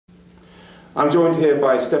I'm joined here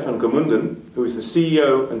by Steffen Gemuenden, who is the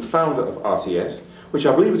CEO and founder of RTS, which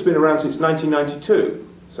I believe has been around since 1992,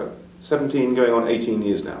 so 17 going on 18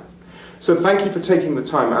 years now. So thank you for taking the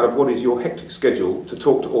time out of what is your hectic schedule to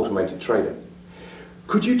talk to automated trading.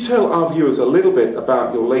 Could you tell our viewers a little bit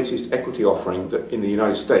about your latest equity offering in the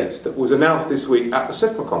United States that was announced this week at the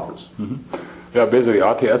SIFMA conference? Yeah, basically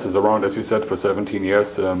RTS is around, as you said, for 17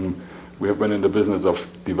 years. We have been in the business of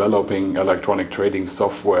developing electronic trading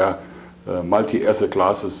software, multi-asset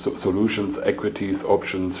classes, solutions, equities,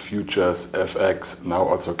 options, futures, FX, now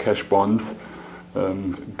also cash bonds.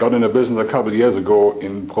 Got in the business a couple of years ago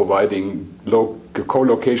in providing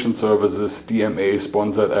co-location services, DMA,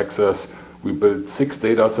 sponsored access. We built 6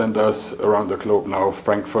 data centers around the globe now,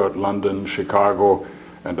 Frankfurt, London, Chicago,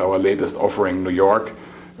 and our latest offering, New York,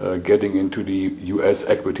 getting into the US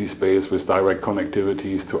equity space with direct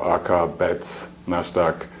connectivities to ARCA, BETS,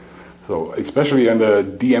 NASDAQ. So especially in the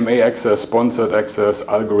DMA access, sponsored access,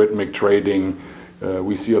 algorithmic trading,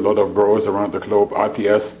 we see a lot of growth around the globe.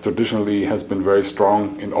 RTS traditionally has been very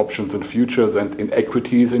strong in options and futures and in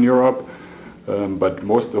equities in Europe, but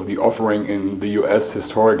most of the offering in the US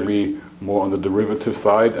historically more on the derivative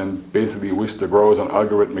side, and basically with the growth on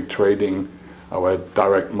algorithmic trading, our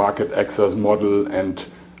direct market access model and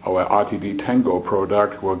our RTD Tango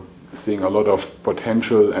product, we're seeing a lot of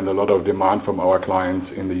potential and a lot of demand from our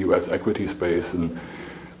clients in the US equity space. And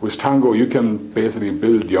with Tango, you can basically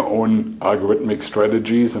build your own algorithmic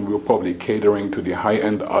strategies, and we're probably catering to the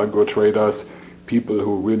high-end algo traders, people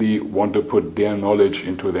who really want to put their knowledge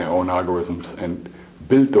into their own algorithms and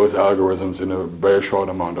build those algorithms in a very short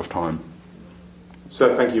amount of time.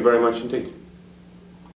 So thank you very much indeed.